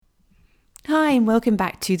Hi, and welcome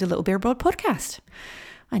back to the Little Bear Broad podcast.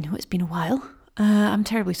 I know it's been a while. I'm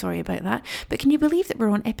terribly sorry about that. But can you believe that we're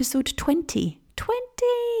on episode 20?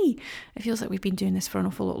 20! It feels like we've been doing this for an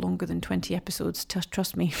awful lot longer than 20 episodes,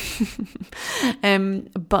 trust me.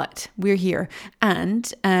 But we're here,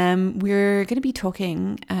 and we're going to be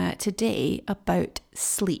talking today about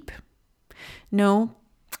sleep. No,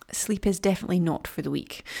 sleep is definitely not for the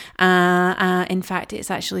weak. In fact, it's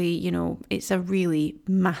actually, it's a really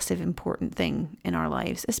massive, important thing in our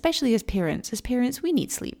lives, especially as parents. As parents, we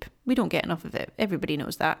need sleep. We don't get enough of it. Everybody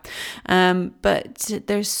knows that. But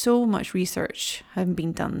there's so much research having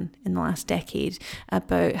been done in the last decade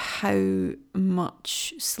about how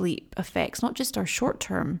much sleep affects not just our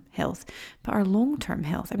short-term health, but our long-term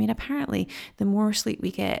health. I mean, apparently, the more sleep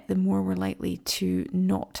we get, the more we're likely to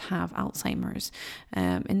not have Alzheimer's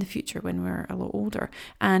in the future when we're a lot older.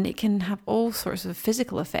 And it can have all sorts of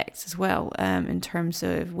physical effects as well, in terms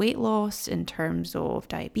of weight loss, in terms of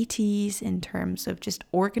diabetes, in terms of just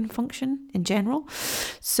organ function in general.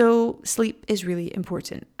 So sleep is really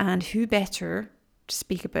important. And who better to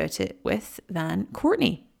speak about it with than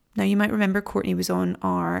Courtney? Now, you might remember Courtney was on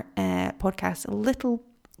our podcast a little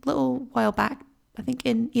while back, I think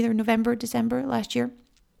in either November, December last year.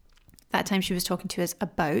 That time she was talking to us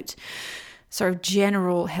about sort of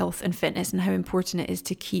general health and fitness and how important it is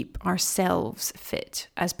to keep ourselves fit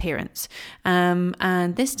as parents.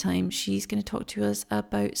 And this time she's going to talk to us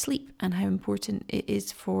about sleep and how important it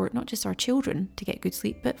is for not just our children to get good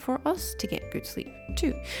sleep, but for us to get good sleep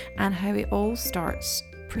too. And how it all starts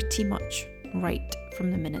pretty much right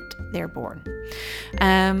from the minute they're born.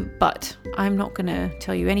 But I'm not going to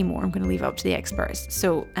tell you any more. I'm going to leave it up to the experts.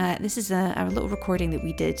 So this is a little recording that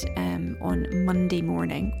we did on Monday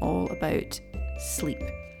morning, all about sleep.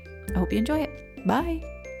 I hope you enjoy it. Bye.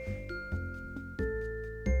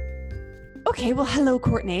 Okay, well, hello,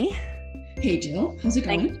 Courtney. Hey, Jill. How's it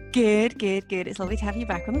going? Good. It's lovely to have you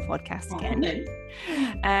back on the podcast again.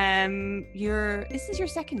 This is your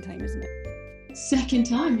second time, isn't it? Second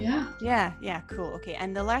time, yeah. Yeah, cool. Okay.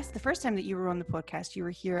 And the first time that you were on the podcast, you were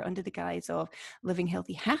here under the guise of Living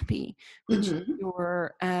Healthy Happy, which is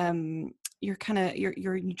your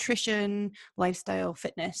nutrition, lifestyle,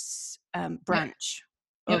 fitness branch.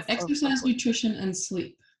 Yep. Exercise, nutrition, and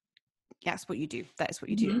sleep. That's what you do. That is what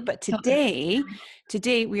you do. But today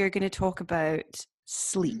we are going to talk about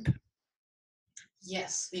sleep.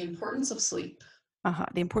 Yes, the importance of sleep.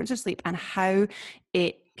 The importance of sleep and how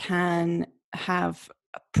it can have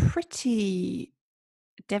a pretty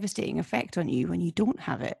devastating effect on you when you don't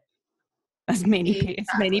have it, as many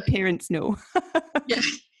parents know. Yeah,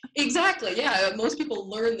 exactly. Yeah, most people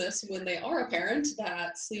learn this when they are a parent,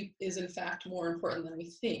 that sleep is in fact more important than we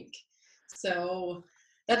think. So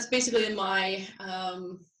that's basically my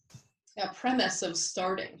premise of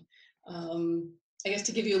starting. I guess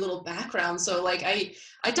to give you a little background, so like I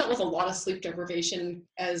dealt with a lot of sleep deprivation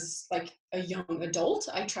as like a young adult.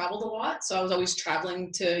 I traveled a lot, so I was always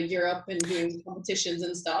traveling to Europe and doing competitions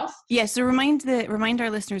and stuff. Yeah, so remind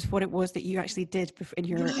our listeners what it was that you actually did in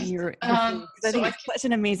your I think it's such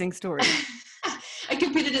an amazing story. I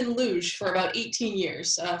competed in luge for about 18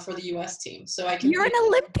 years for the U.S. team. So You're an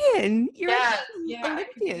Olympian.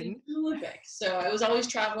 Olympian. Olympics. So I was always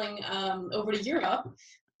traveling over to Europe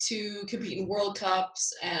to compete in World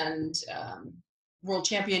Cups and World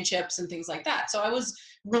Championships and things like that. So I was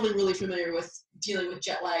really, really familiar with dealing with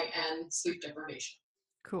jet lag and sleep deprivation.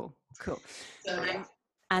 Cool. So, yeah.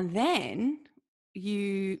 And then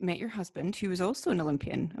you met your husband, who was also an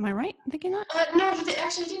Olympian. Am I right in thinking that? No,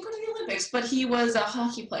 actually didn't go to the Olympics, but he was a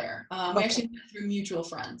hockey player. We actually met through mutual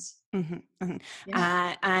friends.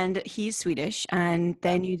 Yeah. And he's Swedish, and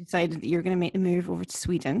then you decided that you're going to make the move over to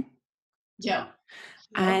Sweden. Yeah.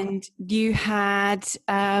 And you had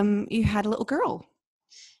a little girl.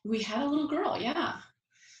 We had a little girl, yeah.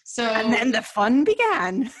 So and then the fun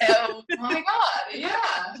began. Oh my God,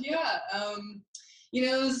 yeah.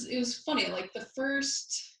 It was funny. Like the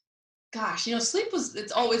first, sleep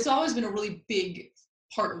it's always been a really big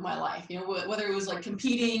part of my life. Whether it was like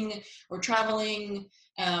competing or traveling,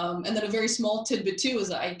 and then a very small tidbit too is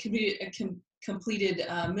that I completed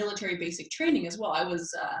military basic training as well. I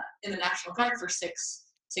was in the National Guard for six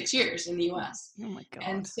years in the U.S. Oh my God.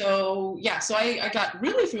 And so I got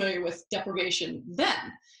really familiar with deprivation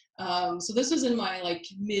then. So this was in my like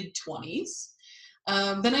mid 20s.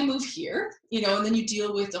 Then I moved here, and then you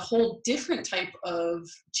deal with a whole different type of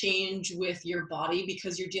change with your body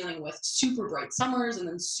because you're dealing with super bright summers and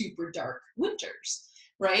then super dark winters,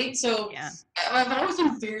 right? So yeah. I've always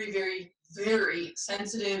been very, very, very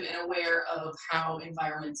sensitive and aware of how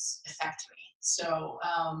environments affect me. So,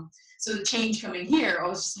 so the change coming here, I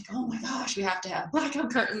was just like, oh my gosh, we have to have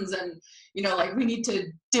blackout curtains, and like we need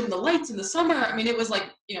to dim the lights in the summer. I mean, it was like,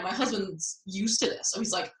 my husband's used to this, so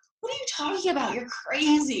he's like, what are you talking about? You're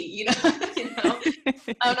crazy, And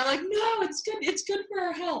I'm like, no, it's good. It's good for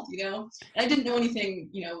our health, And I didn't know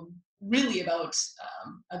anything, really about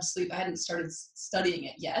sleep. I hadn't started studying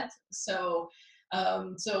it yet. So,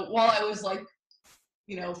 so while I was like,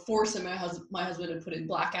 forcing my husband to put in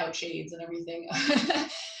blackout shades and everything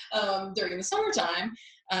during the summertime,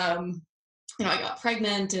 I got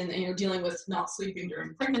pregnant, and dealing with not sleeping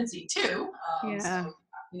during pregnancy too. Yeah.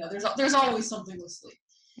 So there's always something with sleep.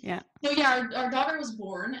 Yeah. So yeah, our daughter was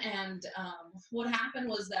born, and what happened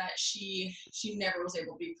was that she never was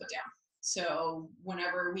able to be put down. So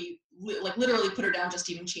whenever we literally put her down just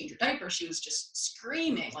to even change her diaper, she was just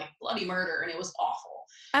screaming like bloody murder, and it was awful.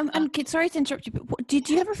 Sorry to interrupt you, but did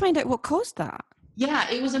you ever find out what caused that? Yeah,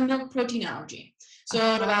 it was a milk protein allergy.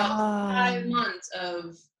 So about 5 months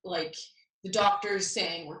of like the doctors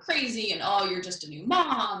saying we're crazy and you're just a new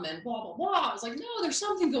mom and blah blah blah. I was like, no, there's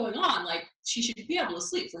something going on. Like she should be able to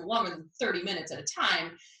sleep for longer than 30 minutes at a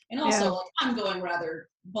time. And also like I'm going rather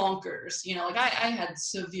bonkers. Like I had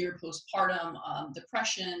severe postpartum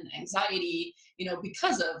depression, anxiety,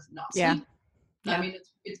 because of not sleep. Yeah. I mean,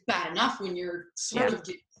 it's bad enough when you're sort of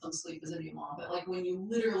getting some sleep as a new mom, but like when you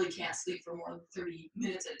literally can't sleep for more than 30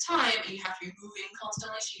 minutes at a time and you have to be moving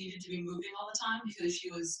constantly, she needed to be moving all the time because she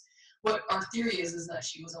was, what our theory is that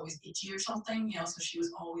she was always itchy or something, so she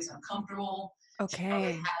was always uncomfortable. Okay. She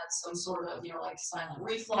probably had some sort of, like silent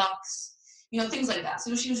reflux, things like that.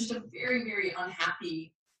 So she was just a very, very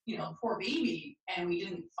unhappy, poor baby. And we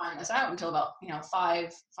didn't find this out until about,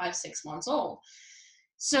 6 months old.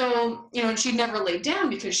 So, and she never laid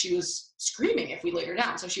down because she was screaming if we laid her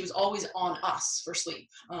down. So she was always on us for sleep,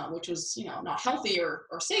 which was, not healthy or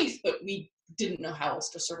safe, but we didn't know how else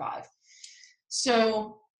to survive.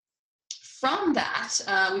 So from that,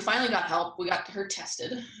 we finally got help. We got her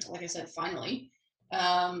tested, like I said, finally.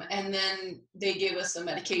 And then they gave us some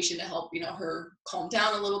medication to help, her calm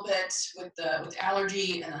down a little bit with the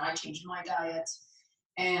allergy. And then I changed my diet.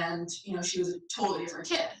 And, she was a totally different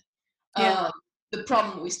kid. Yeah. The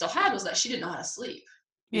problem we still had was that she didn't know how to sleep.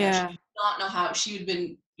 She did not know how. She had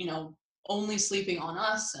been, only sleeping on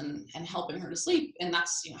us and helping her to sleep, and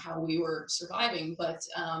that's how we were surviving. But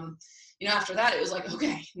after that, it was like,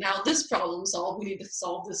 okay, now this problem solved. We need to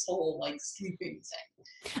solve this whole like sleeping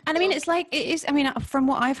thing. And I mean, it's like it is. I mean, from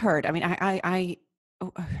what I've heard, I mean, I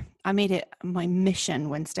made it my mission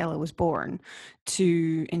when Stella was born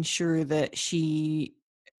to ensure that she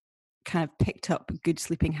kind of picked up good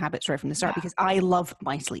sleeping habits right from the start, because I love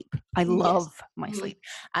my sleep. I love my sleep.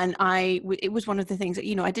 And it was one of the things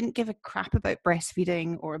that, I didn't give a crap about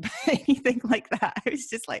breastfeeding or about anything like that. I was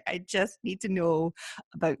just like, I just need to know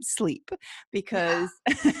about sleep because,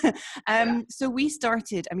 so we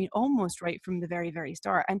started, I mean, almost right from the very, very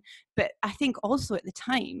start. But I think also at the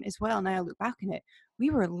time as well, now I look back on it, we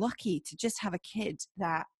were lucky to just have a kid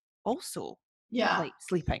that also liked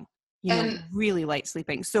sleeping. Really light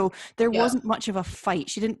sleeping. So there wasn't much of a fight.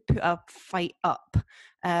 She didn't put a fight up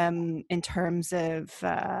in terms of,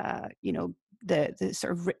 the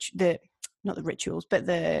sort of not the rituals, but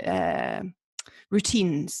the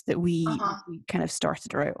routines that we kind of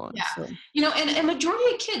started her out on. Yeah. So. And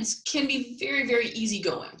majority of kids can be very, very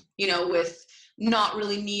easygoing, with not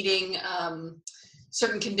really needing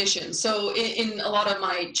certain conditions. So in a lot of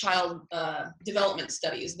my child development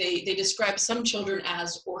studies, they describe some children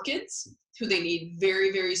as orchids who they need very,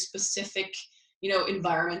 very specific,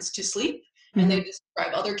 environments to sleep. And they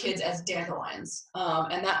describe other kids as dandelions.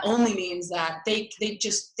 And that only means that they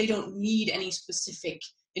don't need any specific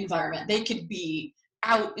environment. They could be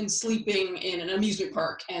out and sleeping in an amusement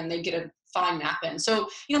park and they get a fine nap in. So,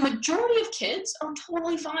 majority of kids are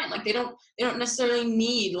totally fine. Like they don't necessarily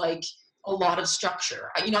need like a lot of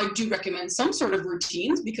structure. I do recommend some sort of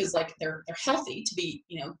routines because like they're healthy to be,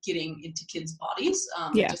 getting into kids' bodies.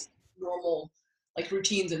 Just normal like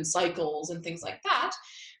routines and cycles and things like that.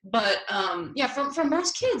 But for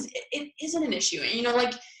most kids, it isn't an issue.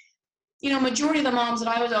 And majority of the moms that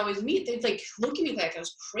I would always meet, they'd like look at me like I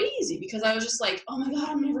was crazy because I was just like, oh my God,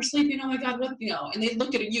 I'm never sleeping. Oh my God, what, and they'd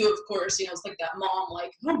look at you, of course, it's like that mom,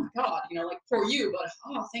 like, oh my God, like poor you, but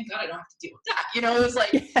oh, thank God I don't have to deal with that. It was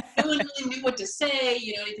like, no one really knew what to say,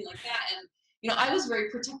 anything like that. And, I was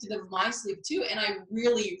very protective of my sleep too. And I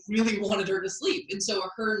really, really wanted her to sleep. And so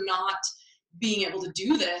her not being able to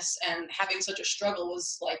do this and having such a struggle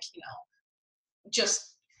was like,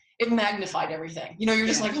 just, it magnified everything. You're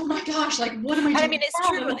just like, oh my gosh, like what am I And doing? I mean, it's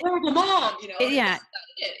wrong? true. I'm a horrible mom. And it Yeah. wasn't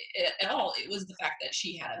it at all. It was the fact that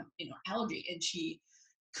she had a allergy and she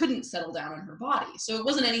couldn't settle down in her body. So it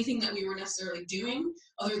wasn't anything that we were necessarily doing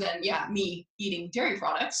other than me eating dairy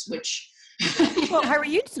products, which. Well, how are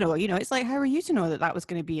you to know? It's like, how are you to know that that was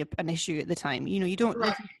going to be an issue at the time? You don't.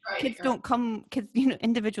 Kids don't come. Kids,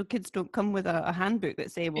 individual kids don't come with a handbook that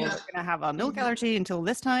say, well, they're going to have a milk allergy until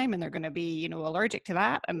this time, and they're going to be, allergic to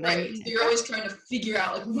that. And then so you're always trying to figure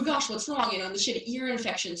out, like, oh my gosh, what's wrong? And she had ear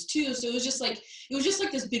infections too. So it was just like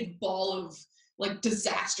this big ball of like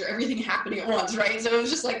disaster, everything happening at once, right? So it was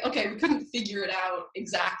just like, okay, we couldn't figure it out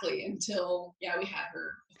exactly until we had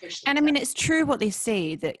her. And I mean, it's true what they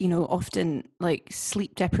say that, often like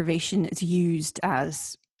sleep deprivation is used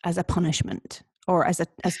as a punishment or as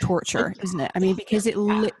torture, isn't it? I mean, because it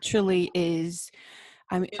literally is.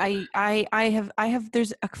 I mean, I have,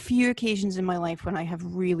 there's a few occasions in my life when I have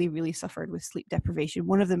really, really suffered with sleep deprivation.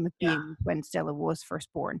 One of them being when Stella was first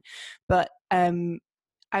born, but,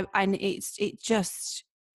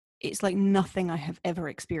 it's like nothing I have ever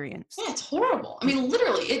experienced. Yeah, it's horrible. I mean,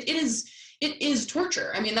 literally, it is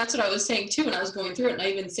torture. I mean, that's what I was saying too when I was going through it. And I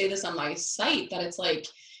even say this on my site that it's like,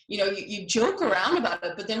 you joke around about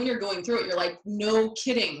it, but then when you're going through it, you're like, no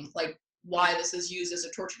kidding, like why this is used as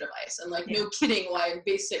a torture device. And like, no kidding why in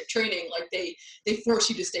basic training, like they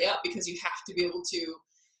force you to stay up because you have to be able to,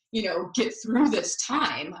 get through this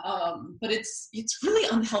time. But it's really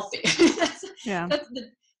unhealthy. That's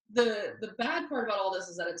the bad part about all this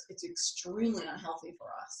is that it's extremely unhealthy for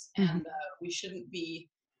us, and we shouldn't be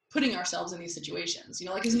putting ourselves in these situations.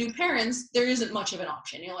 Like as new parents, there isn't much of an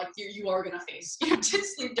option. Like you are going to face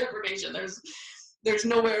sleep deprivation. There's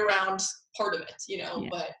no way around part of it.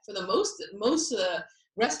 But for the most of the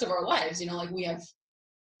rest of our lives, like we have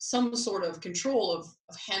some sort of control of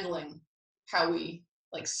handling how we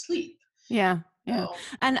like sleep. Yeah.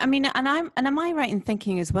 And I mean, and am I right in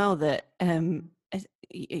thinking as well that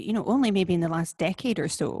only maybe in the last decade or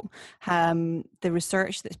so, the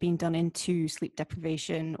research that's been done into sleep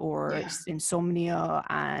deprivation or insomnia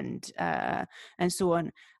and so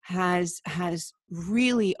on has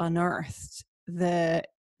really unearthed the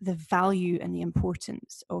value and the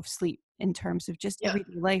importance of sleep in terms of just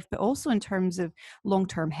everyday life, but also in terms of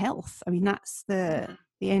long-term health. I mean, that's the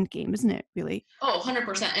end game, isn't it, really? Oh,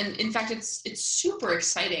 100%. And in fact, it's super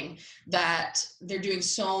exciting that they're doing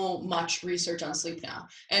so much research on sleep now.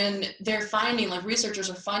 And they're finding, like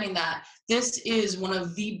researchers are finding that this is one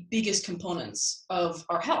of the biggest components of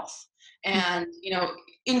our health. And,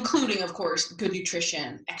 including, of course, good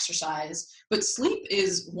nutrition, exercise, but sleep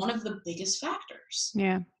is one of the biggest factors.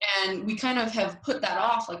 Yeah. And we kind of have put that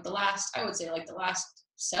off like the last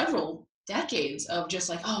several decades of just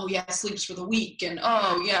like, oh yeah, sleep's for the weak, and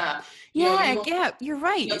oh yeah, you're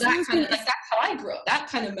right. That's how I grew up. That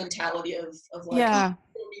kind of mentality of like, oh, I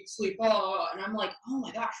don't need sleep. Oh, and I'm like, oh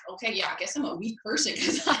my gosh, okay, I guess I'm a weak person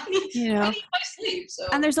because I need my sleep. So,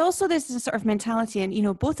 and there's also this sort of mentality,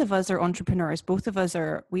 and both of us are entrepreneurs. Both of us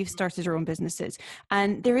we've started our own businesses,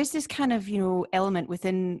 and there is this kind of element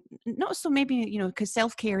within, not so maybe because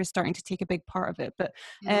self-care is starting to take a big part of it, but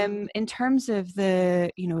in terms of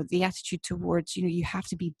the the attitude towards you have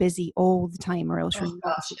to be busy all the time or else you're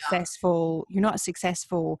not successful. You're not a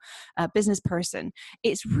successful business person.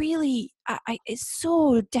 It's really it's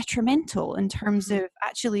so detrimental in terms of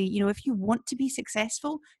actually, if you want to be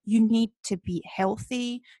successful, you need to be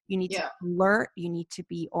healthy, you need to be alert, you need to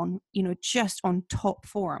be on, just on top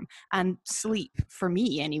form. And sleep, for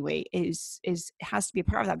me anyway, has to be a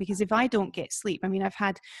part of that, because if I don't get sleep, I mean, I've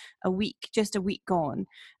had just a week gone,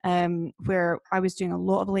 where I was doing a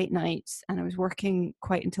lot of late nights and I was working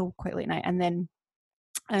quite late night, and then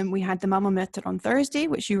we had the Mama Möter on Thursday,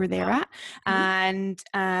 which you were there at, and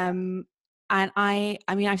I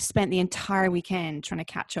mean, I've spent the entire weekend trying to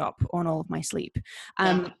catch up on all of my sleep.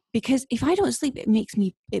 Because if I don't sleep, it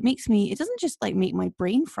doesn't just like make my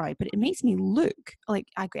brain fry, but it makes me look like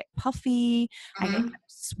I get puffy, I get kind of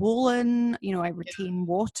swollen, I retain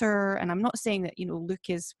water. And I'm not saying that, look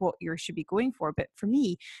is what you should be going for, but for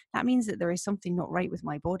me, that means that there is something not right with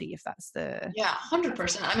my body, if that's the... Yeah,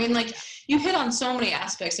 100%. I mean, like, you hit on so many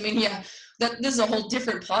aspects. I mean, this is a whole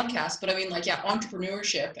different podcast, but I mean, like,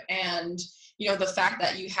 entrepreneurship and, the fact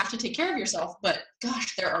that you have to take care of yourself, but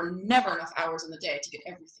gosh, there are never enough hours in the day to get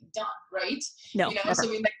everything done, right? No, so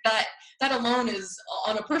I mean, like that alone is,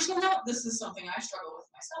 on a personal note, this is something I struggle with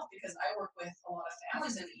myself, because I work with a lot of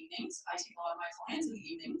families in the evenings. I take a lot of my clients in the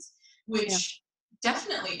evenings, which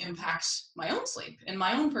definitely impacts my own sleep and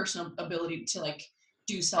my own personal ability to like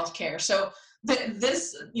do self-care. So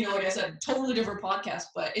this, like I said, totally different podcast,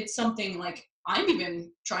 but it's something like I'm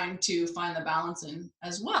even trying to find the balance in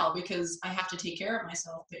as well, because I have to take care of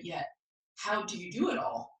myself, but yet how do you do it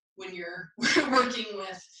all when you're working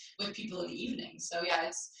with people in the evening? So yeah,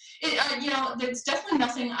 it's definitely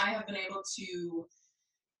nothing I have been able to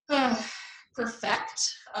uh,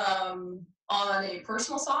 perfect on a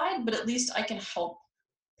personal side, but at least I can help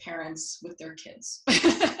parents with their kids.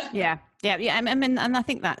 Yeah. I mean, and I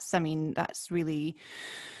think that's really,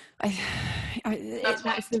 That's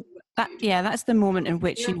why that's the moment in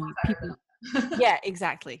which, you're more people. tired. Yeah,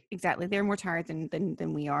 exactly. They're more tired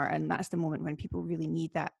than we are, and that's the moment when people really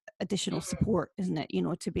need that additional support, isn't it?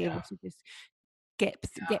 To be able to just get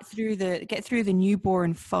through the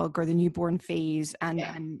newborn fug or the newborn phase,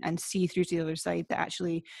 and see through to the other side, that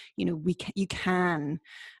actually, you can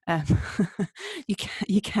um,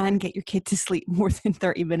 you can get your kid to sleep more than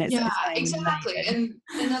 30 minutes at a Yeah, time. exactly. And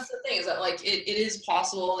that's the thing, is that like it is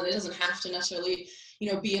possible, and it doesn't have to necessarily,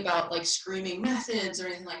 be about like screaming methods or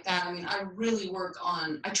anything like that. I mean, I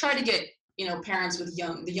try to get, parents with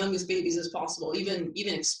the youngest babies as possible, even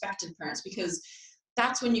expected parents, because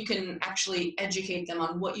that's when you can actually educate them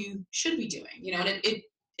on what you should be doing, and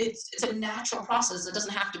it's a natural process. It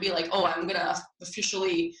doesn't have to be like, oh, I'm gonna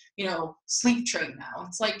officially, sleep train now.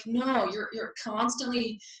 It's like, no, you're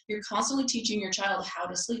constantly teaching your child how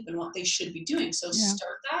to sleep and what they should be doing. So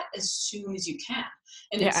start that as soon as you can.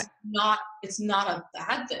 And it's not a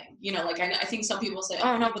bad thing. Like I think some people say,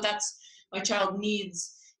 oh no, but my child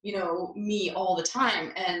needs, me all the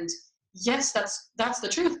time. And yes, that's the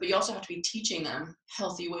truth, but you also have to be teaching them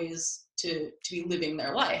healthy ways to be living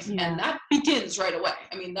their life. And that begins right away.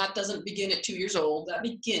 I mean, that doesn't begin at 2 years old. That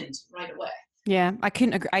begins right away. Yeah, I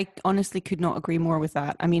couldn't agree. I honestly could not agree more with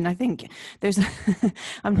that. I mean, I think there's,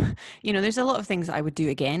 there's a lot of things that I would do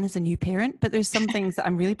again as a new parent, but there's some things that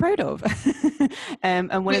I'm really proud of.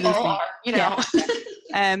 And one of those things,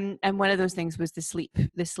 and one of those things was the sleep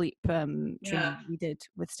training we did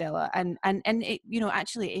with Stella, and it,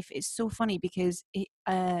 actually, if it's so funny because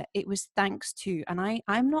it was thanks to, and I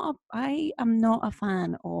am not a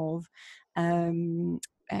fan of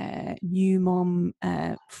new mom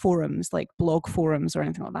forums, like blog forums or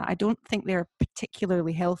anything like that. I don't think they're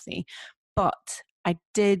particularly healthy, but I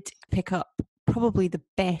did pick up probably the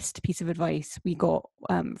best piece of advice we got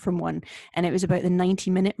from one, and it was about the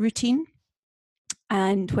 90-minute routine.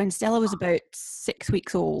 And when Stella was about 6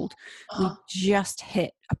 weeks old, we just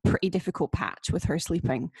hit a pretty difficult patch with her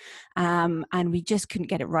sleeping. And we just couldn't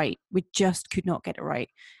get it right. We just could not get it right.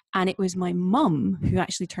 And it was my mum who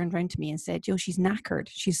actually turned around to me and said, Jill, she's knackered.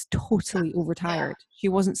 She's totally overtired. Yeah. She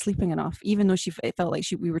wasn't sleeping enough, even though it felt like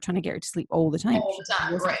we were trying to get her to sleep all the time. All the time,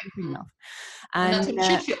 she wasn't right. sleeping enough. And that's what it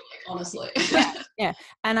should feel like, honestly. Yeah.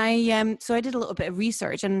 And so I did a little bit of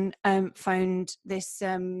research and found this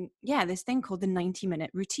thing called the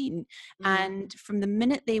 90-minute routine. Mm-hmm. And from the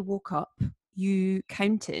minute they woke up, you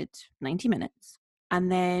counted 90 minutes.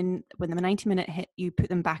 And then when the 90-minute hit, you put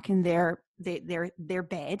them back in their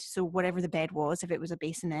bed. So whatever the bed was, if it was a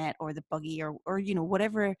bassinet or the buggy or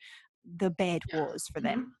whatever the bed was for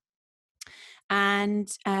them. And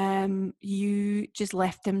you just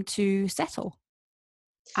left them to settle.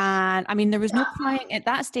 And I mean, there was no crying at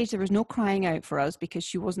that stage. There was no crying out for us because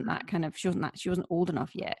she wasn't she wasn't old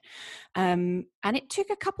enough yet. And it took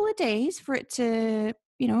a couple of days for it to,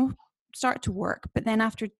 start to work. But then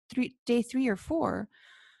after day 3 or 4,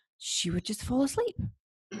 she would just fall asleep.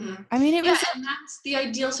 Mm-hmm. I mean, and that's the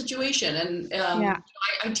ideal situation. And I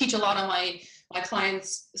teach a lot of my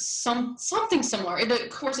clients something similar. Of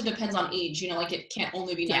course, it depends on age. Like it can't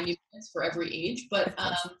only be 90 minutes for every age, but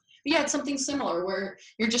it's something similar where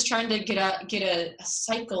you're just trying to get a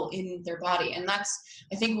cycle in their body. And that's,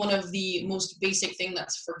 I think, one of the most basic thing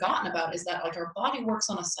that's forgotten about, is that like our body works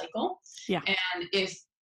on a cycle. Yeah. And if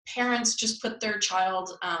parents just put their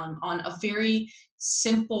child on a very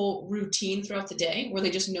simple routine throughout the day where they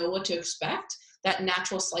just know what to expect, that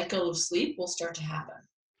natural cycle of sleep will start to happen.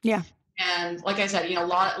 Yeah. And like I said, a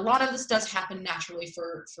lot of this does happen naturally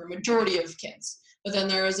for majority of kids, but then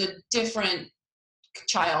there is a different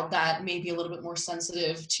child that may be a little bit more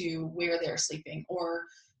sensitive to where they're sleeping, or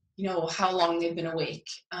how long they've been awake,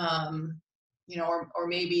 or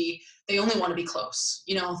maybe they only want to be close,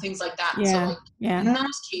 things like that. So in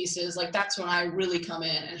those cases, like that's when I really come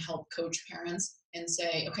in and help coach parents and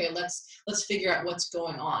say, okay, let's figure out what's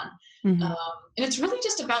going on. Mm-hmm. And it's really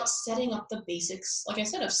just about setting up the basics, like I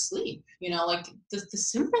said, of sleep, like the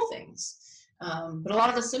simple things. But a lot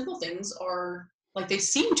of the simple things are like they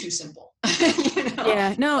seem too simple. You know,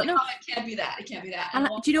 Yeah, no, like, no. oh, it can't be that. It can't be that. And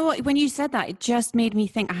And do you know what? When you said that, it just made me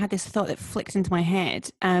think. I had this thought that flicked into my head.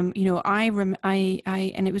 And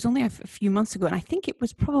it was only a few months ago, and I think it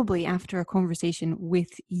was probably after a conversation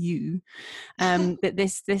with you, that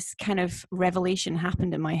this kind of revelation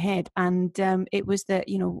happened in my head. And it was that,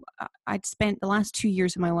 I'd spent the last 2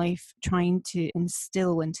 years of my life trying to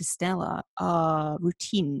instill into Stella a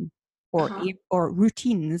routine uh-huh. or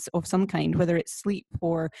routines of some kind, whether it's sleep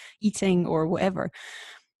or eating or whatever.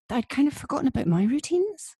 I'd kind of forgotten about my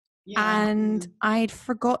routines. Yeah. And I'd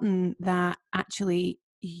forgotten that actually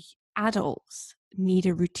adults need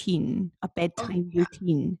a routine, a Oh, bedtime yeah.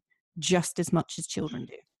 routine, just as much as children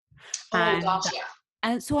do. Oh And gosh, yeah.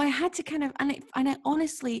 and so I had to kind of, and I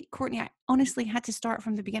honestly, Courtney, I honestly had to start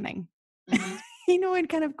from the beginning, Hmm. and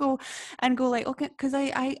kind of go like, okay, because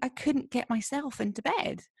I couldn't get myself into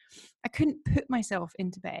bed. I couldn't put myself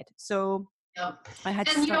into bed. So Yep. I had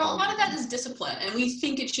to And start a all lot over of that again. is discipline, and we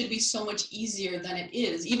think it should be so much easier than it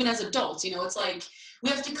is, even as adults. It's like we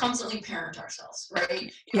have to constantly parent ourselves,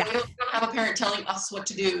 right? Yeah. We don't have a parent telling us what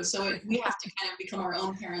to do, so we have to kind of become our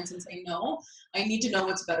own parents and say, no, I need to know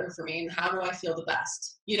what's better for me, and how do I feel the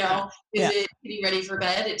best? Yeah. Is Yeah. it getting ready for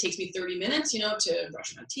bed? It takes me 30 minutes, to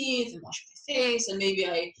brush my teeth and wash my face, and maybe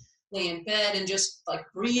I lay in bed and just like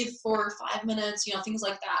breathe for 5 minutes, things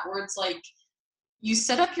like that, where it's like you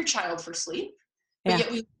set up your child for sleep, but Yeah.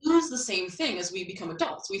 yet we lose the same thing as we become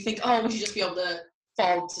adults. We think, oh, we should just be able to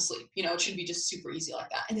fall to sleep. It should be just super easy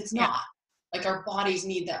like that. And it's Yeah. not. Like our bodies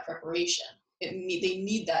need that preparation. They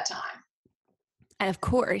need that time. And of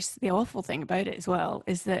course, the awful thing about it as well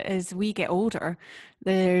is that as we get older,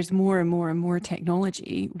 there's more and more and more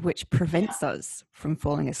technology which Yeah. prevents us from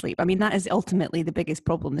falling asleep. I mean, that is ultimately the biggest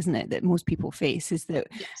problem, isn't it? That most people face is that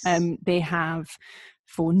Yes. they have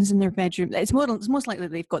phones in their bedroom. It's most likely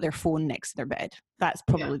they've got their phone next to their bed. That's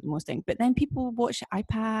Yeah. probably the most thing. But then people watch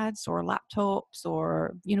iPads or laptops,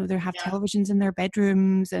 or they have Yeah. televisions in their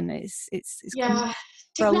bedrooms, and it's come Yeah.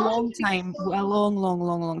 for a Technology long can be time, a so. long, long,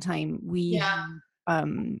 long, long time. Yeah.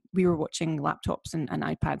 We were watching laptops and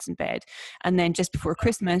iPads in bed, and then just before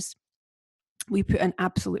Christmas, we put an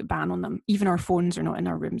absolute ban on them. Even our phones are not in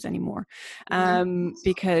our rooms anymore, Mhm.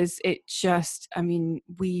 because it just. I mean,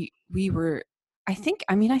 we were. I think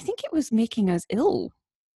it was making us ill.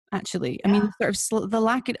 Actually, I Yeah. mean, sort of the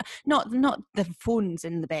lack of not the phones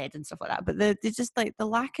in the bed and stuff like that, but the just like the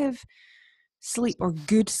lack of sleep, or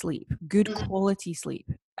good sleep, good Mhm. quality sleep,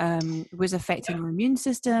 was affecting our immune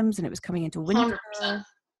systems, and it was coming into winter. 100%.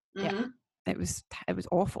 Yeah, Mhm. it was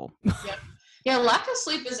awful. Yeah. Yeah, lack of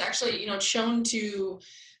sleep is actually, shown to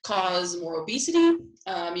cause more obesity.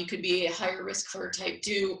 You could be at higher risk for type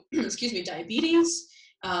 2, excuse me, diabetes.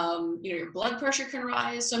 Your blood pressure can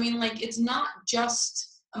rise. So, I mean, like, it's not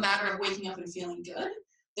just a matter of waking up and feeling good.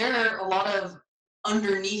 There are a lot of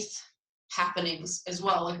underneath happenings as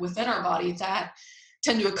well, like within our body, that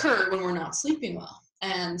tend to occur when we're not sleeping well.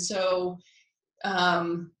 And so,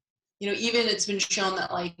 um, even it's been shown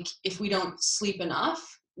that like if we don't sleep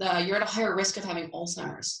enough, you're at a higher risk of having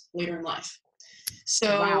Alzheimer's later in life.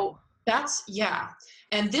 So Wow. that's yeah,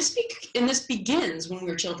 and this begins when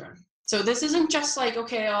we're children. So this isn't just like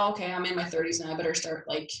okay, I'm in my 30s now, I better start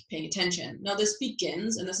like paying attention. No, this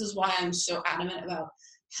begins, and this is why I'm so adamant about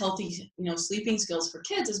healthy, sleeping skills for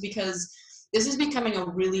kids, is because this is becoming a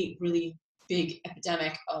really, really big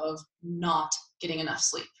epidemic of not getting enough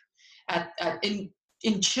sleep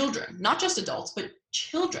in children, not just adults, but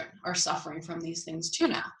children are suffering from these things too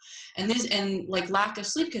now. And like lack of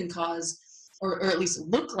sleep can cause, or at least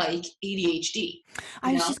look like, ADHD.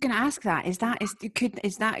 I was just going to ask that. Is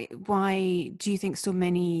that why do you think so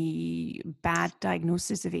many bad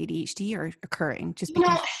diagnoses of ADHD are occurring? Just You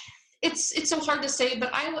know, because. it's so hard to say, but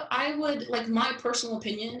I would like, my personal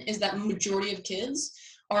opinion is that majority of kids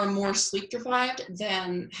are more sleep deprived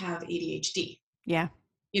than have ADHD. Yeah.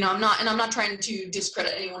 I'm not trying to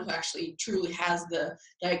discredit anyone who actually truly has the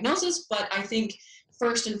diagnosis, but I think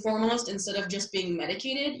first and foremost, instead of just being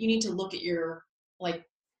medicated, you need to look at your like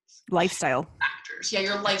Lifestyle. factors. Yeah,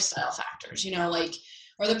 your lifestyle factors. Like,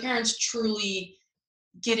 are the parents truly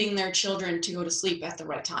getting their children to go to sleep at the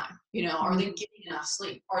right time? Are they Mm. getting enough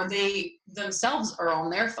sleep? Are they themselves are on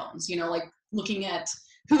their phones? Like looking at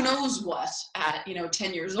who knows what at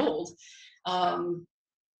 10 years old.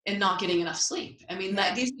 And not getting enough sleep. I mean, that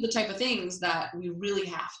Yeah. these are the type of things that we really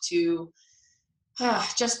have to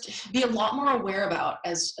just be a lot more aware about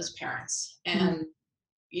as parents, Mm.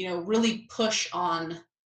 and really push on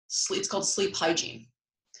sleep. It's called sleep hygiene,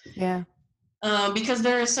 Yeah. because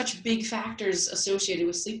there are such big factors associated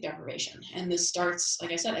with sleep deprivation, and this starts,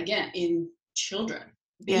 like I said, again in children,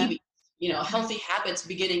 Yeah. babies. healthy habits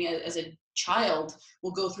beginning as a child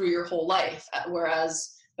will go through your whole life,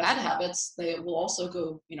 whereas bad habits, they will also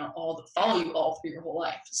go, follow you all through your whole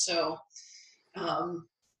life. So um,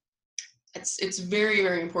 it's very,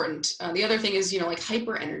 very important. The other thing is, like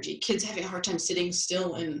hyper energy, kids having a hard time sitting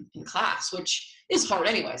still in class, which is hard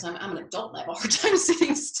anyways. I'm an adult and I have a hard time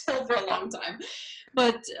sitting still for a long time.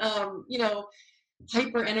 But,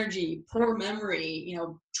 hyper energy, poor memory,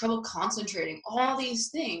 trouble concentrating, all these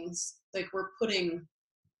things like we're putting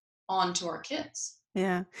onto our kids.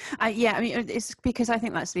 Yeah. Yeah. I mean, it's because I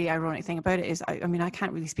think that's the ironic thing about it is, I mean, I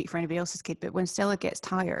can't really speak for anybody else's kid, but when Stella gets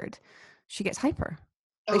tired, she gets hyper.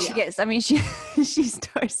 Oh, Like yeah. she gets, I mean, she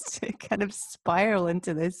starts to kind of spiral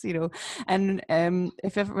into this, and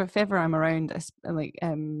if ever I'm around, like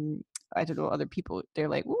I don't know, other people, they're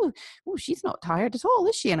like, oh, she's not tired at all,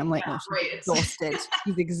 is she? And I'm like, Yeah, no, she's right. exhausted.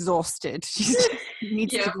 She's exhausted. She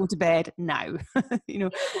needs to go to bed now,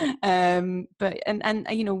 But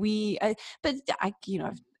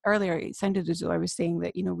earlier it sounded as though I was saying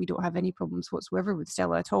that, we don't have any problems whatsoever with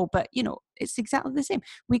Stella at all. But, it's exactly the same.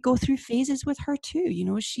 We go through phases with her too.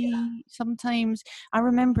 Sometimes, I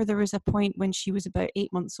remember there was a point when she was about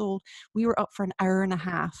 8 months old, we were up for an hour and a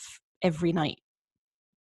half every night.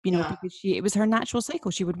 Because it was her natural cycle.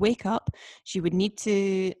 She would wake up, she would need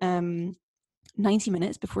to 90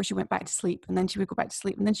 minutes before she went back to sleep, and then she would go back to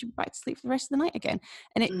sleep, and then she would go back to sleep for the rest of the night again.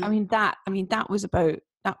 And that was about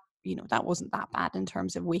that. That wasn't that bad in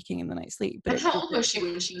terms of waking in the night sleep. But how old was she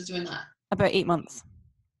when she was doing that? About 8 months.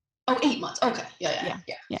 Oh, 8 months. Okay. Yeah.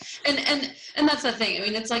 And that's the thing. I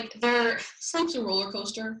mean, it's like sleep's a roller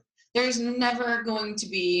coaster. There's never going to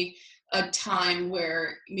be a time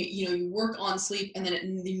where you work on sleep and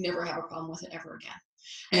then you never have a problem with it ever again.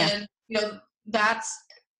 And that's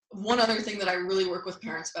one other thing that I really work with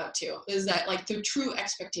parents about too, is that like the true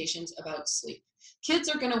expectations about sleep. Kids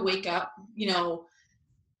are going to wake up,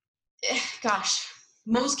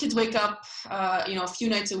 most kids wake up, a few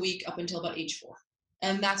nights a week up until about age 4.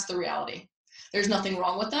 And that's the reality. There's nothing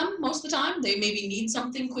wrong with them most of the time. They maybe need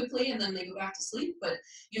something quickly and then they go back to sleep. But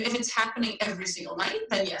if it's happening every single night,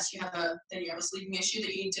 then yes, you have a sleeping issue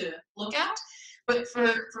that you need to look at. But for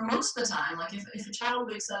most of the time, like if a child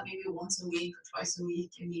wakes up maybe once a week or twice a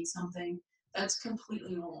week and needs something, that's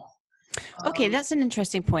completely normal. Okay, that's an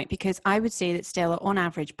interesting point, because I would say that Stella, on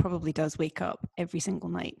average, probably does wake up every single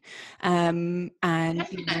night. And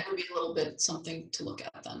every night would be a little bit something to look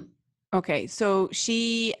at then. Okay, so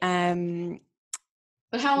she.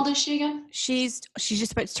 But how old is she again? She's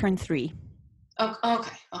just about to turn 3. Oh,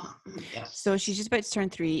 okay. Uh-huh. Yeah. So she's just about to turn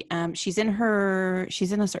 3. She's in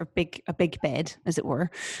a sort of big bed, as it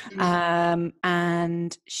were. Mm-hmm.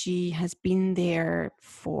 And she has been there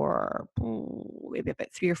for maybe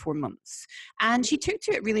about 3 or 4 months. And she took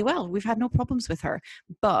to it really well. We've had no problems with her.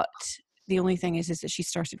 But the only thing is that she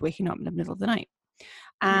started waking up in the middle of the night.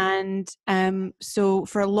 And so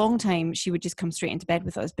for a long time, she would just come straight into bed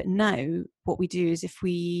with us. But now what we do is if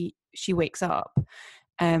she wakes up,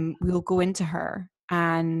 we'll go into her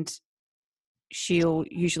and she'll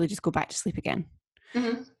usually just go back to sleep again.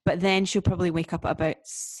 Mm-hmm. But then she'll probably wake up at about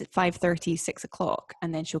 5:30, 6 o'clock,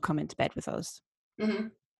 and then she'll come into bed with us. Mm-hmm.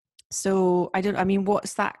 So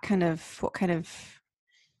what's that kind of,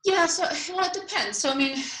 Yeah, so it depends. So I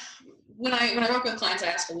mean, when I work with clients, I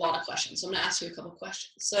ask a lot of questions. So I'm going to ask you a couple of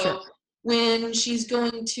questions. So sure. When she's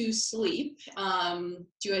going to sleep, you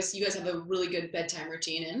guys have a really good bedtime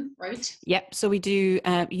routine in, right? Yep. So we do.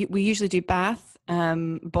 We usually do bath,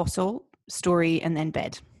 bottle, story, and then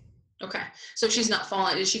bed. Okay. So she's not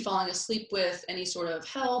falling. Is she falling asleep with any sort of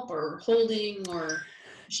help or holding, or?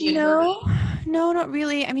 No, not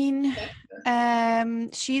really. I mean,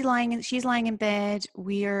 she's lying in bed.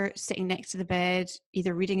 We're sitting next to the bed,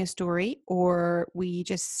 either reading a story, or we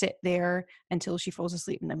just sit there until she falls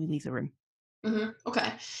asleep, and then we leave the room. Mm-hmm.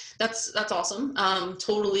 Okay, that's awesome.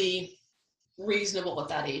 Totally reasonable at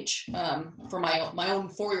that age. For my own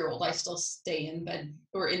 4-year-old, I still stay in bed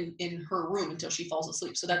or in her room until she falls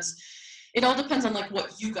asleep. So it all depends on like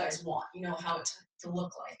what you guys want, how it to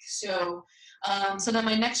look like. So then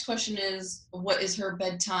my next question is, what is her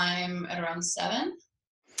bedtime at around 7?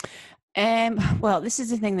 Well, this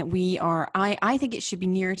is the thing that I think it should be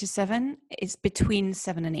nearer to 7. It's between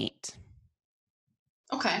 7 and 8.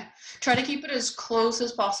 Okay. Try to keep it as close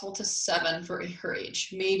as possible to 7 for her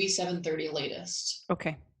age. Maybe 7:30 latest.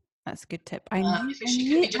 Okay. That's a good tip. She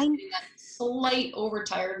could be just getting that slight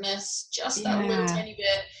overtiredness, just that little tiny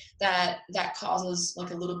bit that causes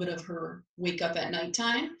like a little bit of her wake up at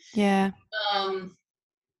nighttime. Yeah.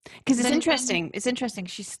 Because it's interesting.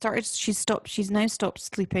 She's now stopped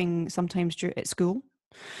sleeping sometimes at school.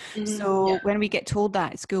 So Yeah. when we get told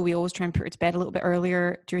that at school, we always try and put her to bed a little bit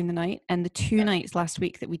earlier during the night. And the 2 nights last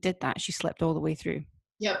week that we did that, she slept all the way through.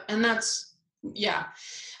 Yep. And that's, yeah.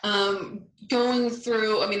 Going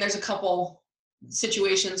through, I mean, there's a couple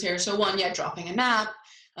situations here. So one, yeah, dropping a nap.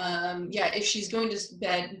 Yeah, if she's going to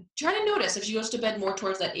bed, try to notice if she goes to bed more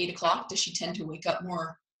towards that 8 o'clock, does she tend to wake up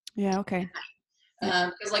more? Yeah, okay.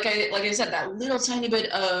 Because like I said, that little tiny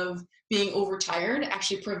bit of being overtired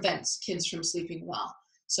actually prevents kids from sleeping well.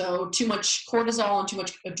 So too much cortisol and too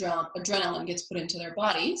much adrenaline gets put into their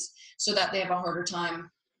bodies, so that they have a harder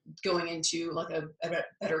time going into like a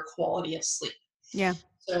better quality of sleep. Yeah.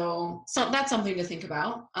 So that's something to think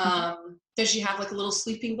about. Does she have like a little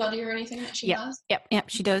sleeping buddy or anything that she Yep. has? Yep.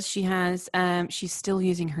 She does. She has, she's still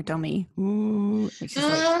using her dummy. Ooh, which is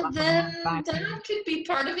like Then that could be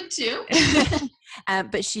part of it too.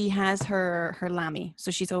 But she has her Lammy. So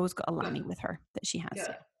she's always got a Lammy with her that she has.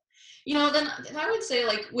 Yeah. You know, then I would say,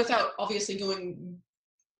 like, without obviously going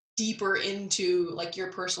deeper into like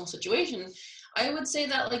your personal situation, I would say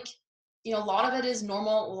that, like, you know, a lot of it is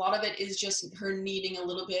normal. A lot of it is just her needing a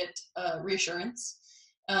little bit reassurance.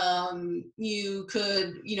 You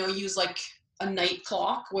could, you know, use like a night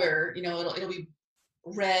clock where, you know, it'll be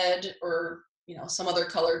red or, you know, some other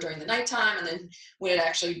color during the nighttime, and then when it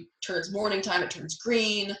actually turns morning time, it turns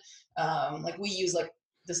green. Like we use like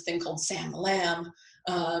this thing called Sam the Lamb.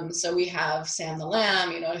 So we have Sam the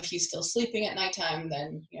Lamb, you know, if he's still sleeping at nighttime,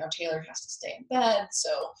 then, you know, Taylor has to stay in bed. So,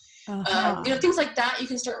 you know, things like that you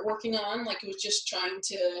can start working on. Like it was just trying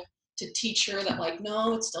to teach her that, like,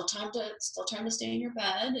 no, it's still time to stay in your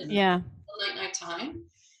bed, and night time.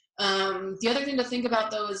 The other thing to think about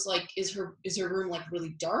though is, like, is her room like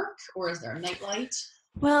really dark, or is there a night light?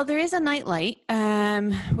 Well, there is a night light,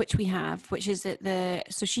 which we have, which is at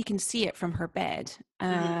so she can see it from her bed.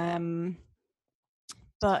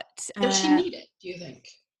 But Does she need it, do you think?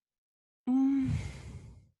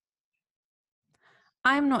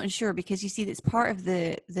 I'm not sure, because you see, that's part of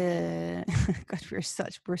the God, we're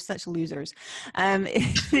such losers.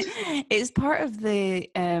 It's part of the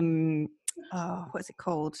what's it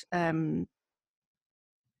called? You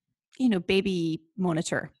know, baby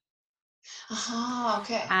monitor.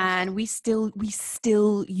 Okay. And we still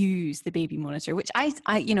use the baby monitor, which I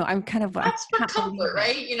you know, I'm kind of, that's for comfort,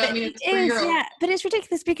 right? You know, I mean, it's for your own. Yeah, but it's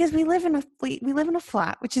ridiculous because we live in a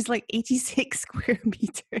flat which is like 86 square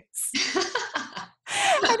meters.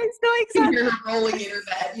 And it's not exactly, you're rolling in her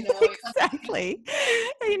bed, you know. Exactly.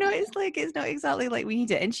 You know, it's like, it's not exactly like we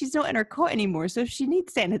need it, and she's not in her cot anymore, so if she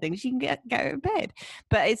needs anything, she can get out of bed.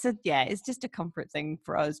 But it's just a comfort thing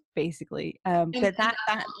for us, basically. But that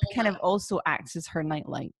kind of also acts as her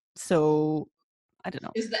nightlight. So I don't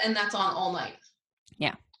know. And that's on all night?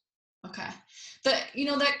 Yeah. Okay. That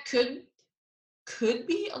could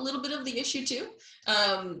be a little bit of the issue too.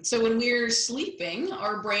 So when we're sleeping,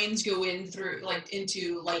 our brains go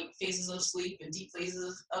into light phases of sleep and deep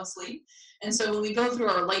phases of sleep. And so when we go through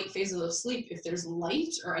our light phases of sleep, if there's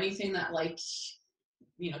light or anything that, like,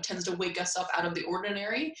 you know, tends to wake us up out of the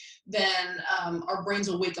ordinary, then our brains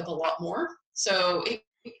will wake up a lot more. So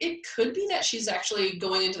it could be that she's actually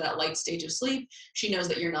going into that light stage of sleep. She knows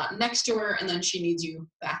that you're not next to her, and then she needs you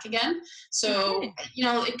back again. So, you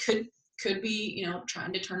know, it could be, you know,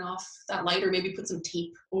 trying to turn off that light, or maybe put some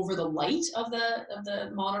tape over the light of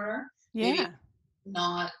the monitor. Yeah. Maybe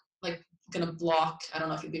not like gonna block. I don't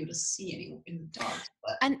know if you'll be able to see any in the dark.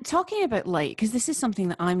 But. And talking about light, because this is something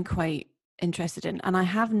that I'm quite interested in, and I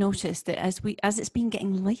have noticed that as it's been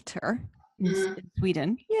getting lighter in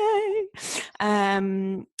Sweden, yay!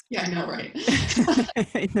 Yeah, I know, right?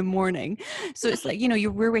 In the morning, so it's like, you know,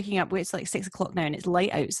 we're waking up where it's like 6 o'clock now, and it's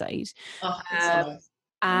light outside.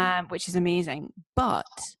 Which is amazing. But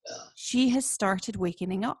she has started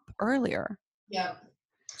waking up earlier. Yeah.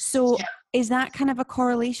 So is that kind of a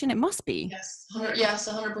correlation? It must be. Yes,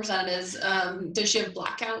 100% it is. Does she have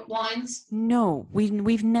blackout blinds? No, we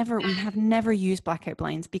have never used blackout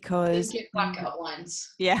blinds, because blackout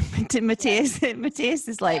blinds. Yeah, Matthias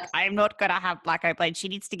is like, I'm not gonna have blackout blinds. She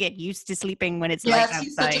needs to get used to sleeping when it's light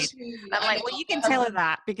outside. I'm like, well, you can tell her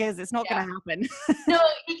that, because it's not gonna happen. No,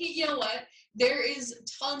 you know what? There is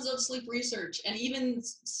tons of sleep research, and even,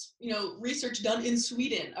 you know, research done in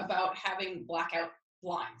Sweden about having blackout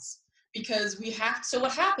blinds. Because so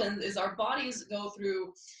what happens is our bodies go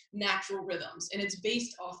through natural rhythms, and it's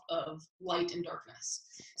based off of light and darkness.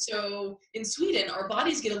 So in Sweden, our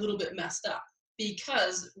bodies get a little bit messed up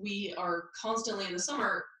because we are constantly in the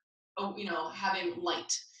summer, you know, having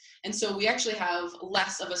light. And so we actually have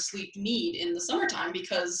less of a sleep need in the summertime,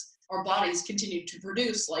 because our bodies continue to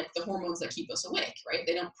produce, like, the hormones that keep us awake, right?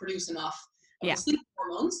 They don't produce enough of the sleep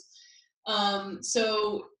hormones.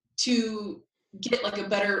 So to get like a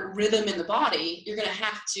better rhythm in the body, you're going to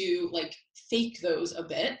have to like fake those a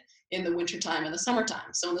bit in the wintertime and the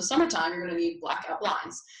summertime. So in the summertime, you're going to need blackout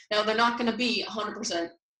blinds. Now they're not going to be 100%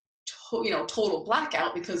 total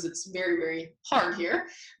blackout because it's very, very hard here,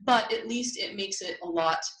 but at least it makes it a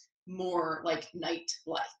lot more like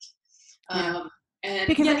night-like. Yeah. And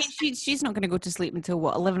Because I mean, yes, she's not going to go to sleep until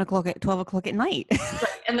what, 11 o'clock at 12 o'clock at night.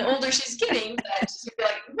 right. And the older she's getting, that she's gonna be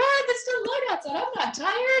like, "What? It's still light outside. I'm not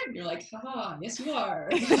tired." And you're like, "Haha, yes you are."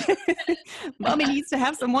 Mommy needs to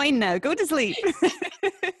have some wine now. Go to sleep.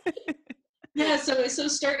 Yeah. So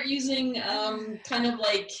start using kind of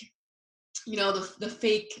like the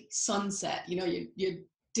fake sunset. You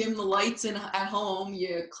dim the lights in at home.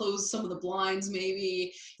 You close some of the blinds.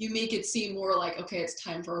 Maybe you make it seem more like, okay, it's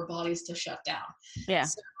time for our bodies to shut down. Yeah.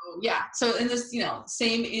 So yeah. So in this,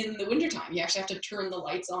 same in the wintertime, you actually have to turn the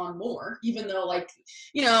lights on more, even though like,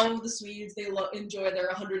 the Swedes, they enjoy their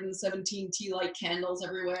 117 tea light candles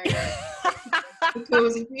everywhere. The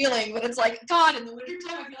cozy feeling, but it's like, God, in the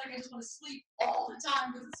wintertime, I feel like I just want to sleep all the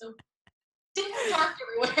time because it's so damn dark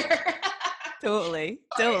everywhere. Totally.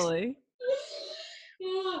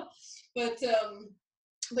 Yeah.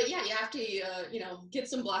 But yeah, you have to get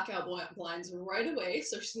some blackout blinds right away,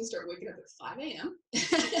 so she's gonna start waking up at 5 a.m.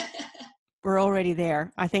 We're already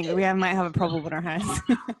there. I think we might have a problem in our house.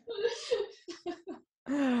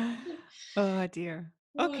 Oh dear.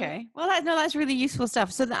 Okay. Well, that's really useful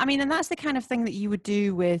stuff. So, and that's the kind of thing that you would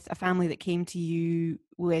do with a family that came to you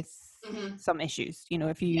with some issues.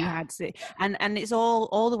 If you had to, and it's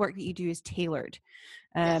all the work that you do is tailored,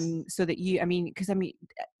 so that because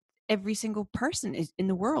every single person is in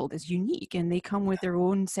the world is unique, and they come with their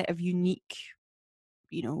own set of unique,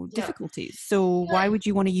 difficulties. So why would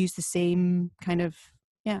you want to use the same kind of?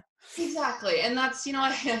 Yeah. Exactly, and that's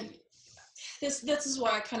this is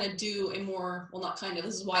why I kind of do a more, well, not kind of,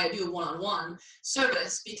 this is why I do a one-on-one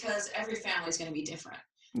service, because every family is going to be different.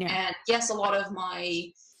 Yeah. And yes, a lot of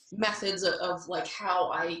my methods of like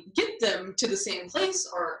how I get them to the same place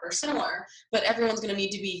are similar, but everyone's going to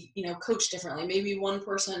need to be, coached differently. Maybe one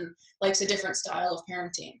person likes a different style of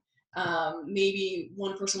parenting. Maybe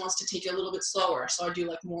one person wants to take it a little bit slower. So I do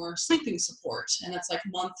like more sleeping support, and it's like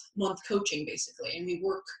month coaching basically. And we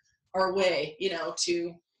work our way,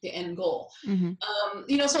 to the end goal.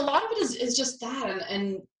 So a lot of it is just that,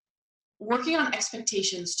 and working on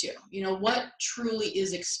expectations too. What truly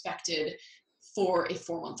is expected for a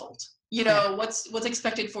 4-month-old. What's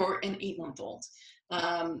expected for an 8-month-old.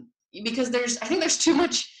 Because I think there's too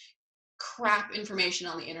much crap information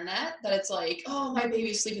on the internet that it's like, oh, my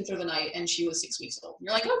baby's sleeping through the night and she was 6 weeks old. And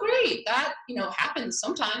you're like, oh, great, that happens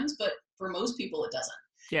sometimes, but for most people it doesn't.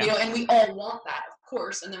 Yeah. And we all want that, of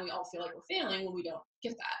course, and then we all feel like we're failing when we don't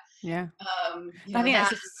get that. Yeah. I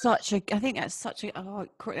think that's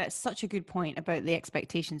such a good point about the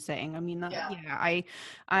expectation setting. I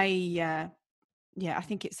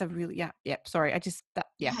think it's a really, sorry.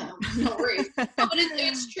 No worries. No, but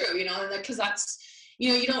it's true, because that's,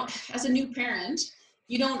 you don't, as a new parent,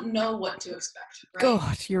 you don't know what to expect, right?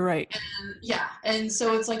 God, you're right. And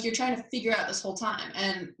so it's like you're trying to figure out this whole time.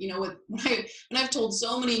 And, when I've told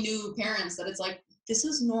so many new parents that it's like, this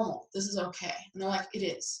is normal, this is okay. And they're like, it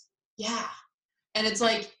is. Yeah. And it's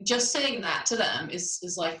like, just saying that to them is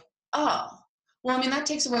like, oh, well, that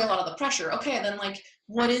takes away a lot of the pressure. Okay, then like,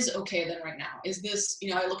 what is okay then right now? Is this,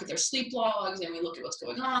 I look at their sleep logs and we look at what's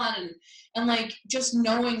going on, and like just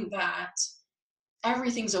knowing that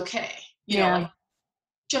everything's okay. Like,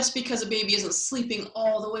 just because a baby isn't sleeping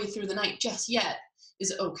all the way through the night just yet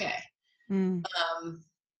is okay.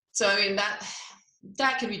 So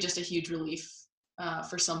that could be just a huge relief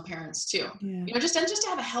for some parents too. Just to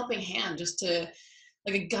have a helping hand, just to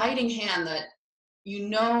like a guiding hand that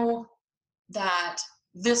that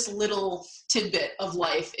this little tidbit of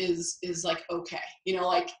life is like okay.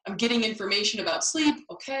 Like I'm getting information about sleep.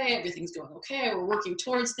 Okay, everything's going okay. We're working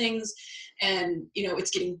towards things, and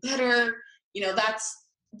it's getting better.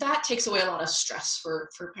 That takes away a lot of stress for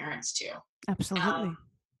parents too. Absolutely.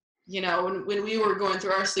 When we were going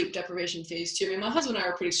through our sleep deprivation phase too, my husband and I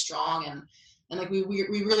were pretty strong, and like we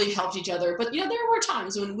really helped each other. But there were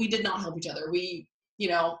times when we did not help each other. We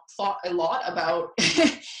fought a lot about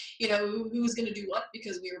who was going to do what,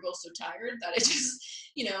 because we were both so tired that it just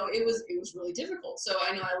it was really difficult. So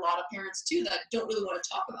I know a lot of parents too that don't really want to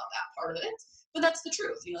talk about that part of it, but that's the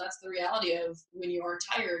truth. That's the reality of when you are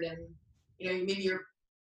tired, and maybe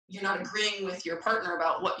you're not agreeing with your partner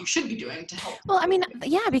about what you should be doing to help. Well,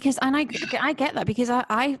 because, and I get that, because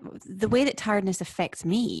I the way that tiredness affects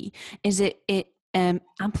me is it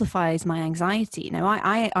amplifies my anxiety. Now,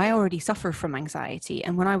 I already suffer from anxiety,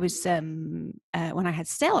 and when I was when I had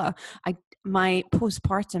Stella, my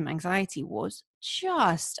postpartum anxiety was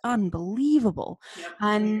just unbelievable. Yep.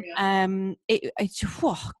 And Yeah.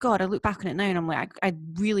 oh God, I look back on it now and I'm like, I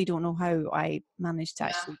really don't know how I managed to Yeah.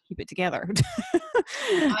 actually keep it together.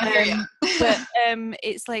 I hear you. But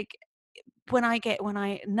it's like when I if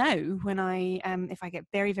I get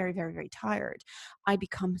very, very, very, very tired, I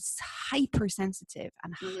become hypersensitive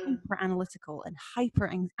and Mhm. hyper analytical and hyper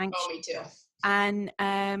Oh, anxious, me too. and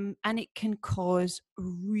it can cause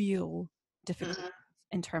real difficulties Mhm.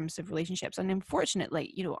 in terms of relationships. And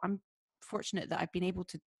unfortunately, I'm fortunate that I've been able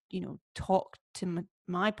to, talk to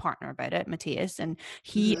my partner about it, Matthias, and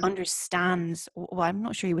he Mhm. understands. Well, I'm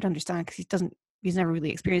not sure he would understand because he's never really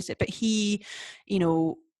experienced it, but he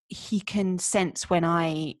can sense when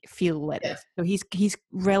I feel like Yeah. this. So he's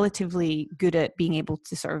relatively good at being able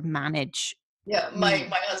to sort of manage Yeah. My me.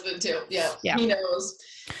 my husband too. Yeah. Yeah. He knows.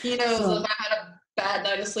 He knows that So if I had a bad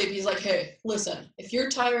night of sleep, he's like, "Hey, listen, if you're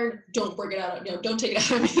tired, don't bring it out. Don't take it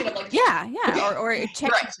out on me." And I'm like, yeah, "Okay, or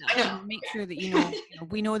check right. I yourself. know. Make sure that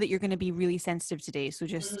we know that you're going to be really sensitive today, so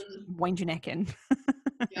just Mhm. wind your neck in.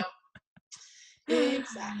 Yep.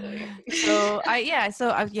 Exactly. So I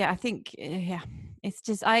think yeah, it's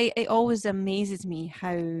just it always amazes me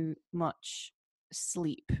how much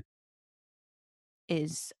sleep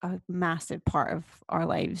is a massive part of our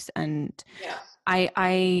lives, and Yeah. I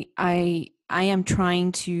am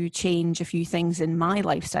trying to change a few things in my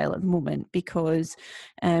lifestyle at the moment because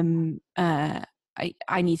I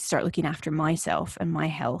need to start looking after myself and my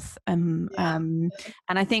health. Yeah. And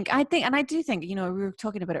I do think, we were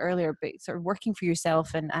talking about it earlier, but sort of working for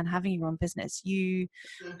yourself and having your own business, Mhm.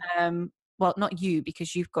 well, not you,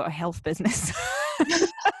 because you've got a health business.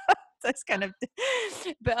 That's kind of,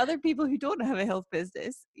 but other people who don't have a health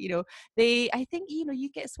business, I think, you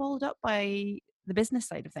get swallowed up by the business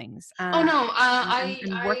side of things, Oh no,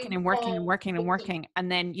 and working I and working and fall working and victim. working.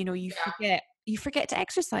 And then, Yeah. you forget to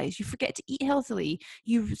exercise, you forget to eat healthily.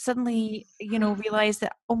 You suddenly, realize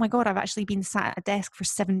that, oh my God, I've actually been sat at a desk for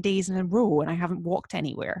 7 days in a row and I haven't walked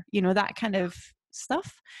anywhere, that kind of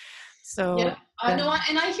stuff. So, Yeah. No,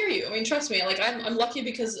 and I hear you. I mean, trust me. Like, I'm lucky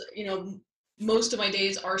because most of my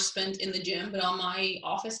days are spent in the gym, but on my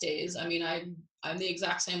office days, I mean, I'm the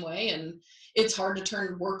exact same way, and it's hard to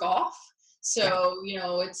turn work off. yeah, So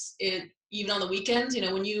it even on the weekends.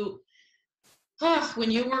 When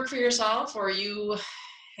you work for yourself or you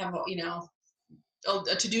have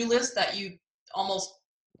a to-do list that you almost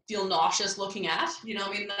feel nauseous looking at. I mean,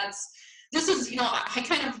 this is I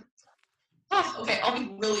kind of okay, I'll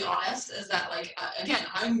be really honest, is that like again,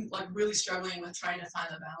 I'm like really struggling with trying to find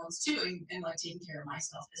the balance too, and like taking care of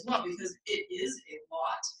myself as well, because it is a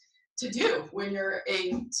lot to do when you're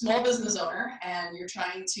a small business owner and you're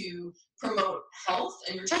trying to promote health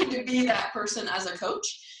and you're trying to be that person as a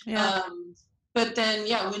coach. yeah, But then,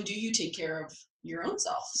 yeah, when do you take care of your own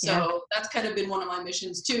self? yeah, So that's kind of been one of my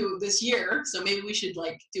missions too this year. So maybe we should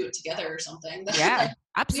like do it together or something. yeah, Like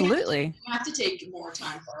absolutely. we have to take more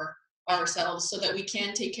time for ourselves so that we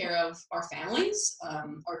can take care of our families,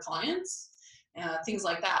 our clients, things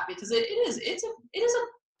like that. Because it is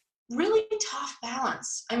a really tough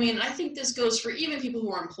balance. I mean, I think this goes for even people who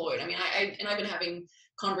are employed. I mean, I've been having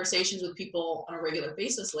conversations with people on a regular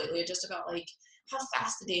basis lately just about like how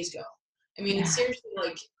fast the days go. I mean, it's Yeah. seriously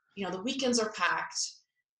like, the weekends are packed.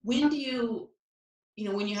 When do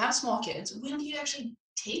when you have small kids, when do you actually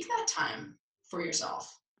take that time for yourself?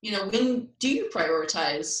 When do you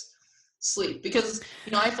prioritize sleep? Because,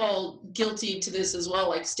 I fall guilty to this as well,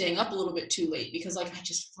 like staying up a little bit too late because like I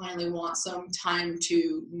just finally want some time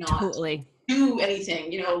to not Totally. do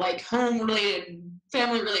anything, like home related,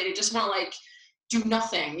 family related, just want to like do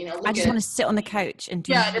nothing, I look just at want to sit on the couch and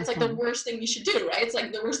do yeah, and it's like the nothing. worst thing you should do, right? It's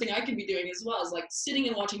like the worst thing I can be doing as well is like sitting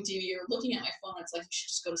and watching TV or looking at my phone. It's like you should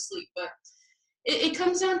just go to sleep. But it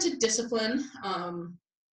comes down to discipline.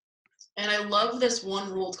 And I love this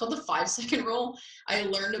one rule. It's called the 5 second rule. I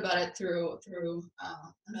learned about it through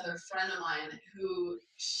another friend of mine who,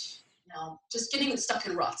 just getting stuck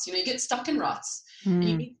in ruts. You get stuck in ruts, and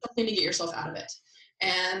you Hmm. need something to get yourself out of it.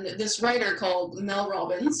 And this writer called Mel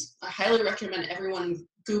Robbins, I highly recommend everyone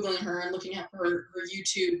googling her and looking at her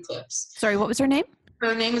YouTube clips. Sorry, what was her name?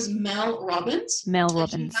 Her name is Mel Robbins, Mel and she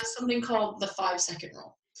Robbins. has something called the 5 second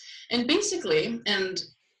rule. And basically,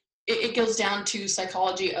 it goes down to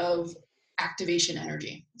psychology of activation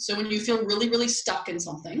energy. So when you feel really, really stuck in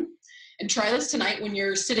something, and try this tonight when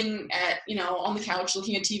you're sitting on the couch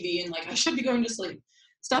looking at TV and like, I should be going to sleep.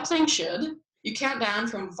 Stop saying should. You count down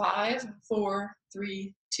from 5, 4,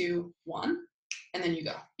 3, 2, 1, and then you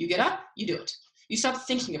go. You get up, you do it. You stop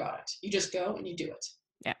thinking about it. You just go and you do it.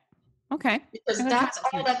 Yeah. Okay. Because that's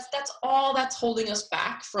all that's holding us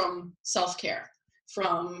back from self-care,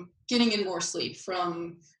 from getting in more sleep,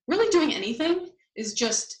 from really doing anything, is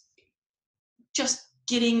just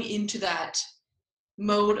getting into that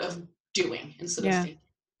mode of doing instead of thinking.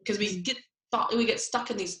 Because we get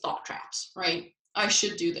stuck in these thought traps, right? I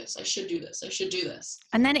should do this. I should do this. I should do this.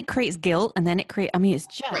 And then it creates guilt, and then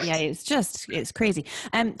it's just, it's crazy.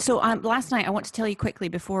 So last night, I want to tell you quickly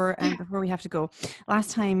before we have to go.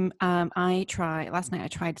 Last night I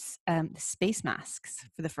tried space masks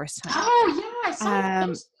for the first time. Oh yeah, I saw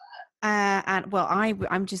those. And well,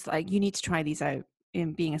 I'm just like, you need to try these out.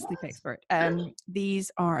 In being a sleep expert,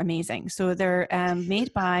 these are amazing. So they're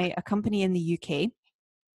made by a company in the UK.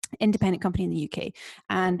 Independent company in the UK,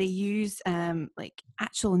 and they use like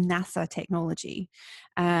actual NASA technology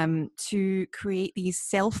to create these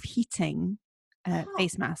self-heating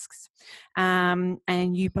face masks. And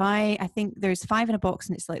you buy, I think there's 5 in a box,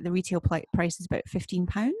 and it's like the retail price is about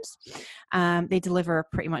 £15. They deliver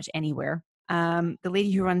pretty much anywhere. The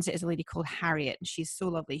lady who runs it is a lady called Harriet, and she's so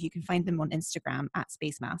lovely. You can find them on Instagram at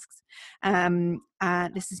Space Masks.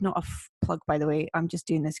 This is not a plug, by the way. I'm just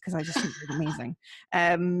doing this because I just think they're amazing.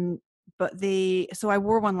 So I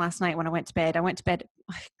wore one last night when I went to bed. I went to bed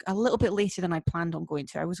a little bit later than I planned on going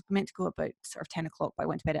to. I was meant to go about sort of 10 o'clock, but I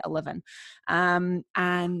went to bed at 11.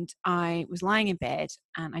 And I was lying in bed,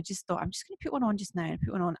 and I just thought, I'm just going to put one on just now, and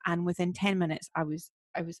put one on. And within 10 minutes, I was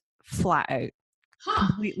flat out.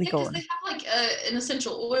 Completely gone. Because they have like an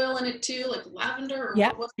essential oil in it too, like lavender. Or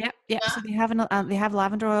yeah. So they have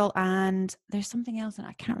lavender oil, and there's something else, and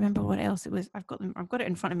I can't remember what else it was. I've got it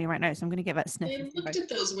in front of me right now, so I'm going to give it a sniff. I looked at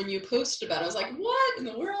those when you posted about it. I was like, what in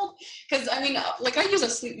the world? Because I mean, like I use a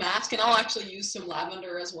sleep mask, and I'll actually use some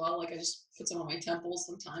lavender as well. Like I just put some on my temples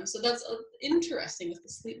sometimes. So that's interesting with the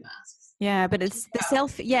sleep masks. Yeah, but it's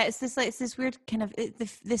the it's this weird kind of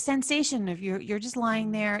the sensation of you're just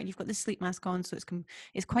lying there, and you've got the sleep mask on, so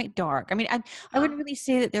it's quite dark. I mean, I wouldn't really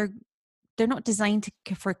say that they're not designed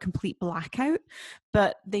for a complete blackout,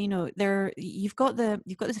 but you've got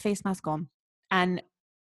the face mask on, and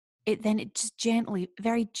it just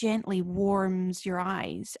very gently warms your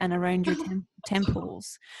eyes and around your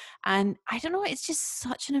temples. And I don't know, it's just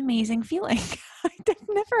such an amazing feeling. I've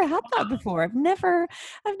never had that before. I've never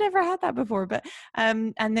had that before. But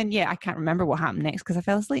and then I can't remember what happened next because I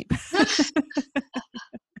fell asleep.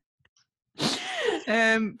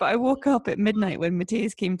 But I woke up at midnight when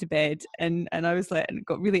Matthias came to bed, and I was like, and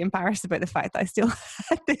got really embarrassed about the fact that I still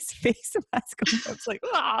had this face mask on. I was like,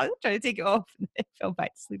 I'm trying to take it off, and I fell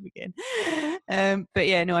back to sleep again. But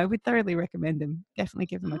yeah, no, I would thoroughly recommend them. Definitely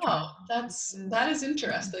give them a try. That is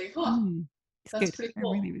interesting. That's pretty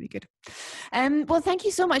cool. Really, really good. Well, thank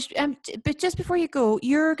you so much. But just before you go,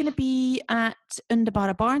 you're going to be at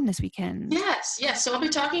Underbara Barn this weekend. Yes. So I'll be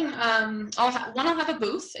talking. I'll have a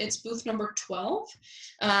booth. It's booth number 12,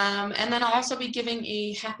 and then I'll also be giving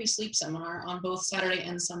a happy sleep seminar on both Saturday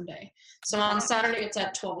and Sunday. So on Saturday it's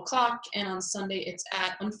at 12 o'clock, and on Sunday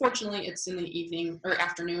unfortunately it's in the evening or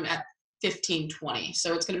afternoon at 15:20.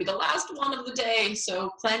 So it's going to be the last one of the day.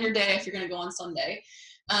 So plan your day if you're going to go on Sunday.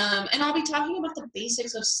 And I'll be talking about the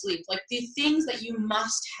basics of sleep, like the things that you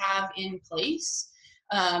must have in place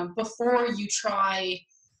before you try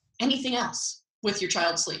anything else with your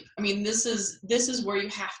child's sleep. I mean, this is where you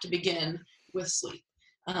have to begin with sleep.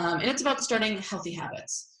 And it's about starting healthy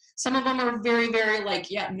habits. Some of them are very, very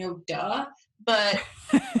no duh, but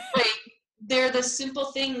like they're the simple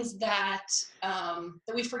things that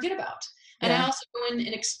we forget about. And I also go in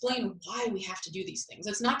and explain why we have to do these things.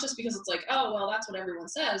 It's not just because it's like, oh, well, that's what everyone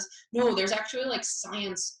says. No, there's actually like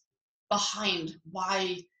science behind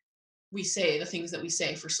why we say the things that we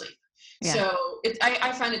say for sleep. Yeah. So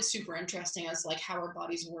I find it super interesting as like how our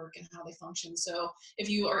bodies work and how they function. So if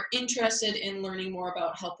you are interested in learning more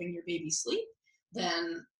about helping your baby sleep,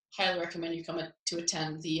 then highly recommend you come to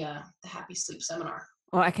attend the Happy Sleep Seminar.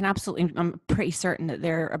 Well, I'm pretty certain that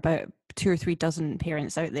there are about 2 or 3 dozen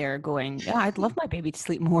parents out there going, yeah, I'd love my baby to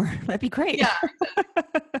sleep more. That'd be great. Yeah.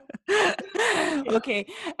 Okay.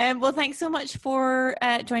 Well, thanks so much for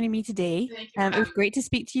joining me today. It was great to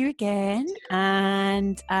speak to you again.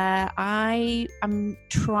 And I am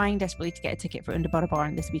trying desperately to get a ticket for Underbara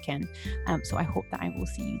Barn this weekend. So I hope that I will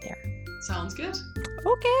see you there. Sounds good.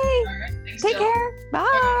 Okay. All right. Thanks, Take Jill. care.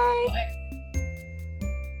 Bye. Bye.